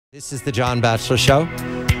This is the John Batchelor Show.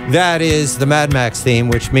 That is the Mad Max theme,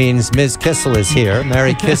 which means Ms. Kissel is here.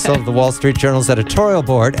 Mary Kissel of the Wall Street Journal's editorial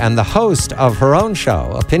board and the host of her own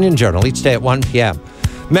show, Opinion Journal, each day at 1 p.m.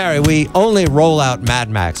 Mary, we only roll out Mad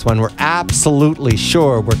Max when we're absolutely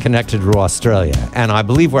sure we're connected to Australia. And I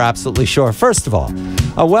believe we're absolutely sure. First of all,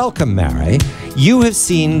 welcome, Mary. You have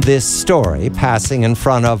seen this story passing in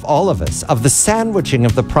front of all of us of the sandwiching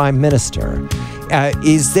of the Prime Minister.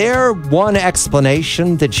 Is there one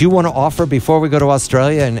explanation that you want to offer before we go to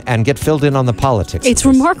Australia and get filled in on the politics? It's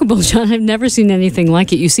remarkable, John. I've never seen anything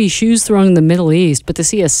like it. You see shoes thrown in the Middle East, but to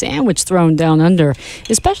see a sandwich thrown down under,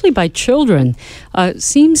 especially by children,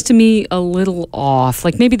 seems to me a little off.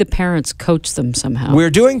 Like maybe the parents coach them somehow. We're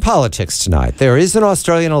doing politics tonight. There is an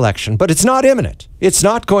Australian election, but it's not imminent. It's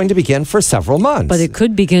not going to begin for several months. But it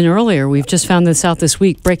could begin earlier. We've just found this out this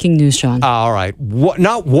week. Breaking news, John. All right.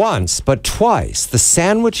 Not once, but twice. The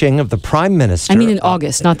sandwiching of the Prime Minister. I mean in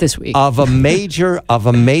August, not this week. Of a major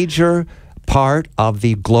part of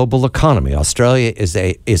the global economy. Australia is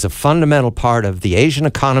a fundamental part of the Asian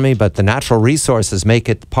economy, but the natural resources make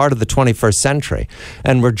it part of the 21st century.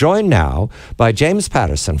 And we're joined now by James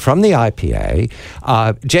Patterson from the IPA.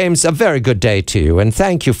 James, a very good day to you, and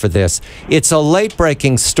thank you for this. It's a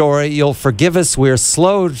late-breaking story. You'll forgive us. We're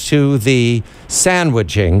slow to the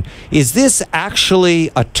sandwiching. Is this actually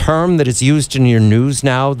a term that is used in your news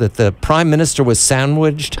now, that the Prime Minister was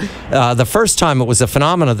sandwiched? The first time it was a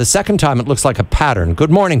phenomenon. The second time it looks like a pattern. Good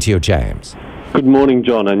morning to you, James. Good morning,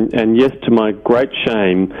 John. And yes, to my great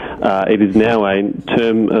shame, it is now a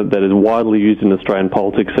term that is widely used in Australian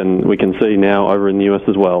politics, and we can see now over in the US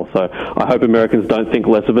as well. So I hope Americans don't think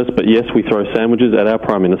less of us, but yes, we throw sandwiches at our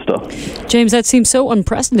Prime Minister. James, that seems so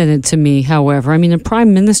unprecedented to me, however. I mean, a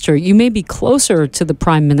Prime Minister, you may be closer to the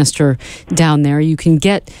Prime Minister down there. You can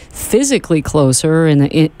get physically closer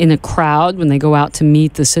in a crowd when they go out to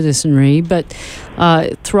meet the citizenry, but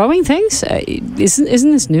throwing things,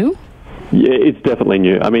 isn't this new? Yeah, it's definitely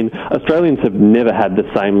new. I mean, Australians have never had the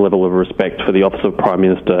same level of respect for the office of Prime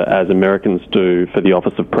Minister as Americans do for the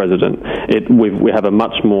office of President. We have a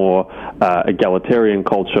much more egalitarian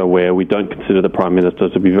culture where we don't consider the Prime Minister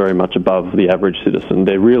to be very much above the average citizen.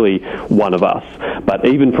 They're really one of us. But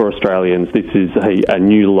even for Australians, this is a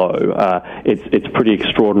new low. It's pretty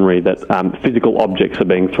extraordinary that physical objects are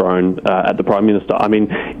being thrown at the Prime Minister. I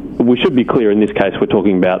mean, we should be clear in this case, we're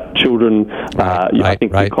talking about children. I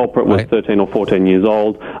think the culprit was 13 or 14 years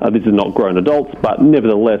old. This is not grown adults, but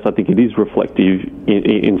nevertheless, I think it is reflective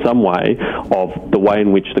in some way of the way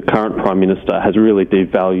in which the current Prime Minister has really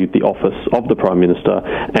devalued the office of the Prime Minister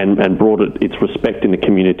and brought its respect in the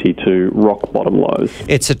community to rock bottom lows.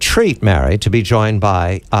 It's a treat, Mary, to be joined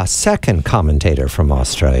by a second commentator from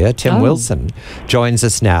Australia. Tim Wilson joins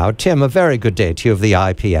us now. Tim, a very good day to you of the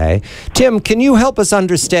IPA. Tim, can you help us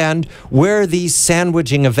understand where these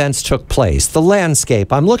sandwiching events took place? The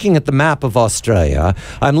landscape. I'm looking at the map of Australia.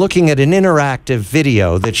 I'm looking at an interactive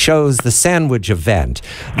video that shows the sandwich event.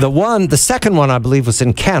 The second one, I believe, was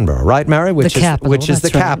in Canberra, right, Mary? Which is the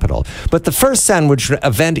capital. But the first sandwich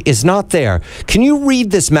event is not there. Can you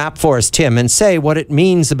read this map for us, Tim, and say what it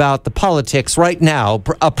means about the politics right now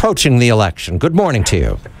approaching the election? Good morning to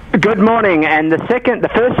you. Good morning. And the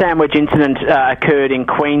first sandwich incident occurred in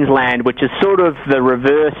Queensland, which is sort of the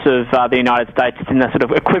reverse of the United States. It's in the sort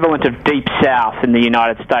of equivalent of deep south in the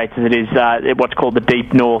United States as it is what's called the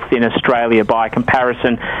deep north in Australia by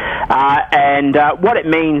comparison. And what it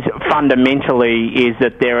means fundamentally is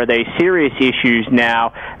that there are these serious issues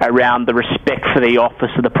now around the respect for the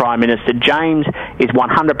office of the Prime Minister. James is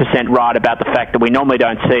 100% right about the fact that we normally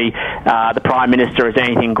don't see the Prime Minister as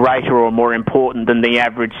anything greater or more important than the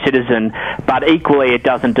average citizen, but equally it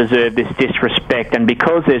doesn't deserve this disrespect. And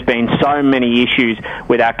because there's been so many issues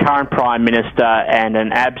with our current Prime Minister and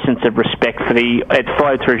an absence of respect for it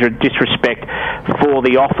flowed through to disrespect for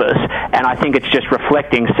the office, and I think it's just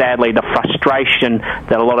reflecting, sadly, the frustration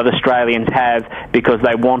that a lot of Australians have because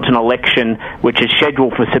they want an election which is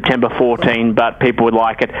scheduled for September 14, but people would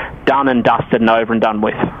like it done and dusted and over and done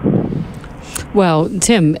with. Well,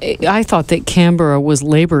 Tim, I thought that Canberra was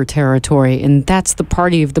Labour territory, and that's the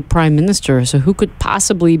party of the Prime Minister, so who could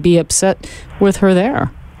possibly be upset with her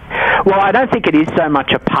there? Well, I don't think it is so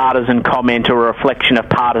much a partisan comment or a reflection of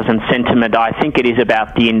partisan sentiment. I think it is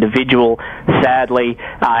about the individual, sadly,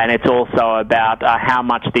 and it's also about how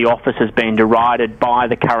much the office has been derided by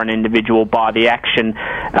the current individual, by the action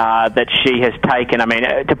that she has taken. I mean,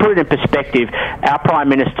 to put it in perspective, our Prime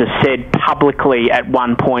Minister said publicly at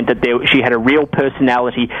one point that she had a real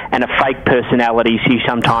personality and a fake personality she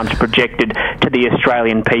sometimes projected to the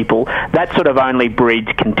Australian people. That sort of only breeds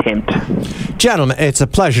contempt. Gentlemen, it's a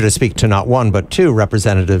pleasure to speak speak to not one but two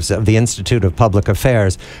representatives of the Institute of Public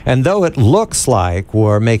Affairs. And though it looks like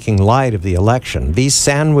we're making light of the election, these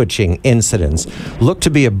sandwiching incidents look to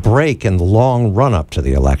be a break in the long run-up to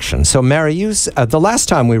the election. So, Mary, the last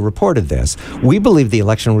time we reported this, we believe the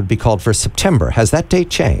election would be called for September. Has that date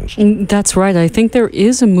changed? That's right. I think there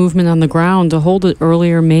is a movement on the ground to hold it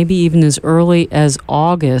earlier, maybe even as early as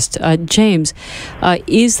August. James,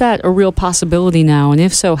 is that a real possibility now? And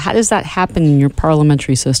if so, how does that happen in your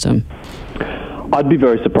parliamentary system? I'd be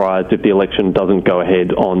very surprised if the election doesn't go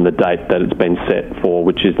ahead on the date that it's been set for,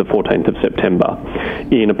 which is the 14th of September.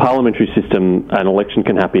 In a parliamentary system, an election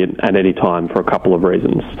can happen at any time for a couple of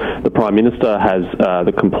reasons. The Prime Minister has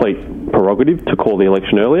the complete prerogative to call the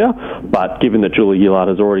election earlier, but given that Julia Gillard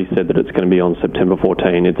has already said that it's going to be on September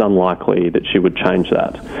 14, it's unlikely that she would change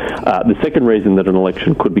that. The second reason that an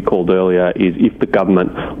election could be called earlier is if the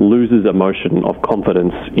government loses a motion of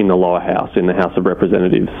confidence in the lower house, in the House of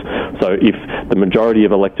Representatives. So if the majority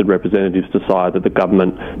of elected representatives decide that the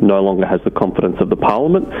government no longer has the confidence of the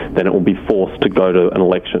parliament, then it will be forced to go to an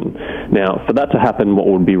election. Now, for that to happen, what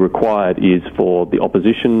would be required is for the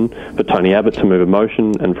opposition, for Tony Abbott to move a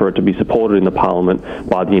motion and for it to be supported in the parliament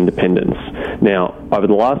by the independents. Now, over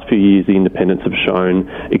the last few years, the independents have shown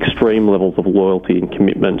extreme levels of loyalty and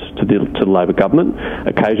commitment to the Labor government.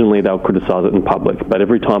 Occasionally, they'll criticise it in public, but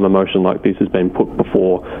every time a motion like this has been put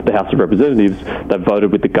before the House of Representatives, they've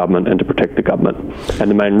voted with the government and to protect the government. And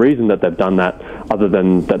the main reason that they've done that, other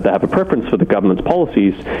than that they have a preference for the government's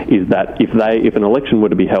policies, is that if an election were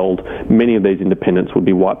to be held, many of these independents would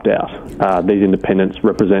be wiped out. These independents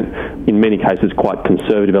represent, in many cases, quite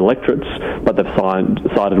conservative electorates, but they've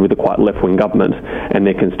sided with a quite left-wing government, and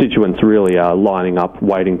their constituents really are lining up,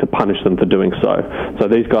 waiting to punish them for doing so. So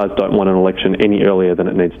these guys don't want an election any earlier than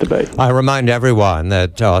it needs to be. I remind everyone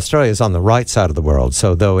that Australia is on the right side of the world,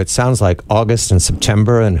 so though it sounds like August and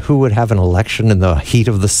September, and who would have an election in the heat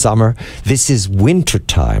of the summer, this is winter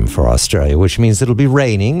time for Australia, which means it'll be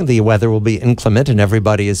raining, the weather will be inclement, and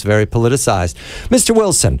everybody is very politicized. Mr.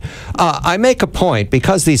 Wilson, I make a point,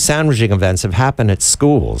 because these sandwiching events have happened at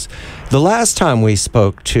schools. The last time we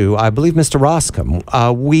spoke to, I believe, Mr. Roscombe,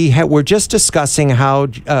 we were just discussing how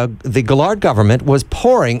the Gillard government was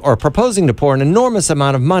proposing to pour an enormous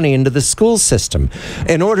amount of money into the school system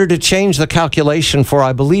in order to change the calculation for,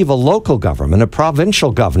 I believe, a local government, a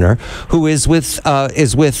provincial governor who is with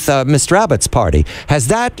Mr. Abbott's party. Is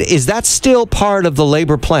that still part of the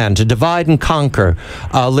Labour plan to divide and conquer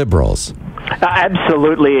Liberals?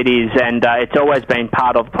 Absolutely it is, and it's always been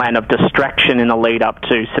part of the plan of distraction in the lead-up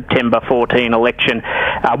to September 14 election.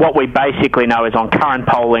 What we basically know is on current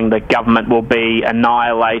polling, the government will be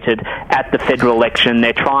annihilated at the federal election.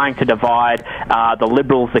 They're trying to divide the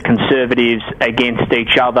Liberals, the Conservatives against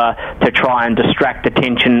each other to try and distract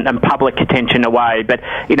attention and public attention away. But,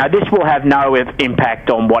 this will have no impact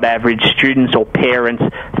on what average students or parents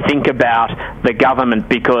think about the government,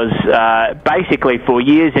 because basically for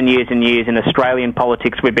years and years and years in Australian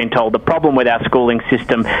politics, we've been told the problem with our schooling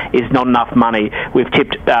system is not enough money. We've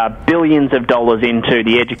tipped billions of dollars into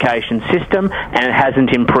the education system, and it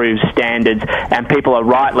hasn't improved standards. And people are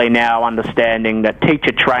rightly now understanding that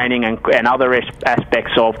teacher training and other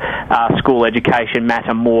aspects of school education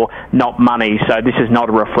matter more, not money. So this is not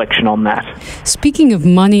a reflection on that. Speaking of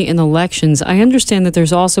money in elections, I understand that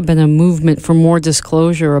there's also been a movement for more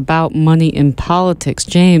disclosure about money in politics.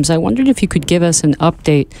 James, I wondered if you could give us an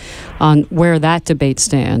update on where that debate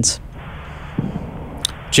stands.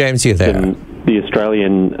 James, you there? The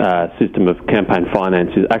Australian system of campaign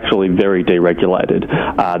finance is actually very deregulated.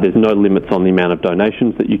 There's no limits on the amount of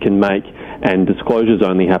donations that you can make, and disclosures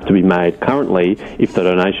only have to be made currently if the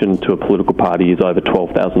donation to a political party is over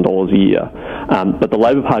 $12,000 a year. But the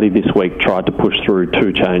Labor Party this week tried to push through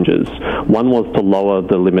two changes. One was to lower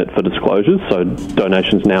the limit for disclosures, so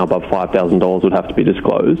donations now above $5,000 would have to be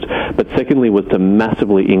disclosed. But secondly was to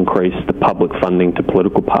massively increase the public funding to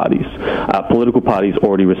political parties. Political parties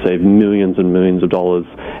already receive millions and millions of dollars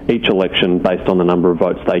each election based on the number of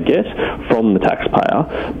votes they get from the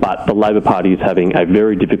taxpayer, but the Labor Party is having a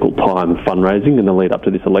very difficult time fundraising in the lead up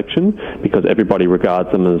to this election because everybody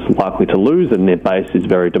regards them as likely to lose and their base is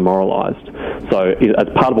very demoralised. So as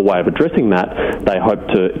part of a way of addressing that, they hope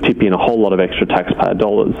to tip in a whole lot of extra taxpayer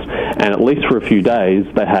dollars, and at least for a few days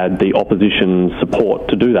they had the opposition support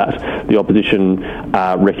to do that. The opposition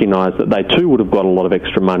recognised that they too would have got a lot of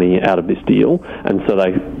extra money out of this deal, and so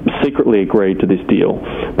they secretly agreed to this deal.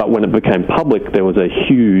 But when it became public, there was a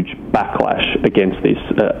huge backlash against this.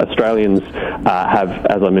 Australians have,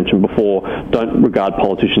 as I mentioned before, don't regard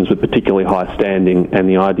politicians with particularly high standing, and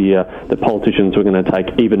the idea that politicians were going to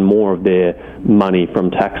take even more of their money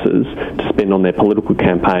from taxes to spend on their political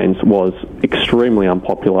campaigns was extremely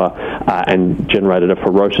unpopular and generated a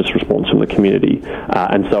ferocious response from the community.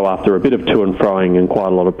 And so after a bit of to and froing and quite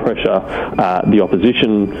a lot of pressure, the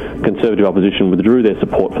Conservative opposition withdrew their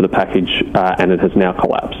support for the package and it has now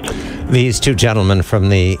collapsed. These two gentlemen from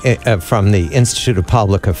the Institute of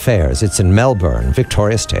Public Affairs. It's in Melbourne,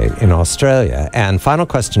 Victoria State, in Australia. And final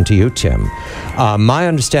question to you, Tim. My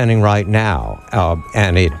understanding right now,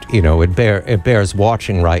 and it bears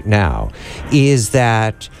watching right now, is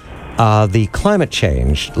that the climate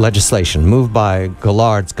change legislation moved by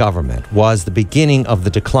Gillard's government was the beginning of the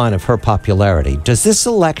decline of her popularity. Does this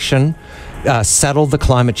election settle the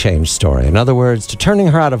climate change story? In other words, to turning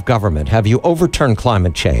her out of government, have you overturned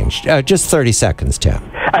climate change? Just 30 seconds, Tim.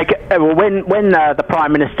 Okay, well, when the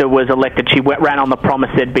Prime Minister was elected, she ran on the promise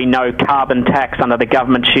there'd be no carbon tax under the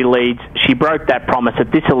government she leads. She broke that promise.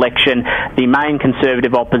 At this election, the main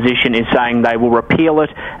Conservative opposition is saying they will repeal it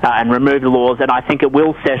and remove the laws, and I think it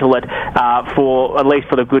will settle it at least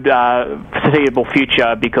for the good foreseeable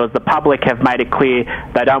future, because the public have made it clear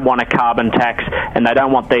they don't want a carbon tax and they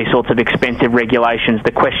don't want these sorts of expensive regulations.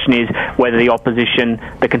 The question is whether the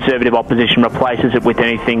Conservative opposition replaces it with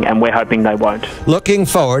anything, and we're hoping they won't. Looking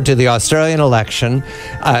forward to the Australian election,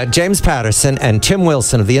 James Patterson and Tim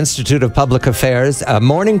Wilson of the Institute of Public Affairs.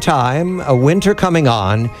 Morning time, a winter coming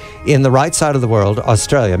on in the right side of the world,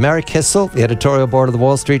 Australia. Mary Kissel, the editorial board of the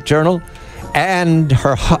Wall Street Journal, and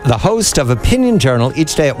the host of Opinion Journal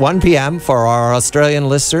each day at 1 p.m. for our Australian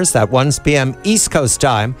listeners, that 1 p.m. East Coast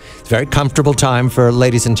time. It's a very comfortable time for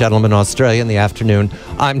ladies and gentlemen in Australia in the afternoon.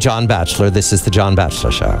 I'm John Batchelor. This is The John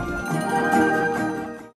Batchelor Show.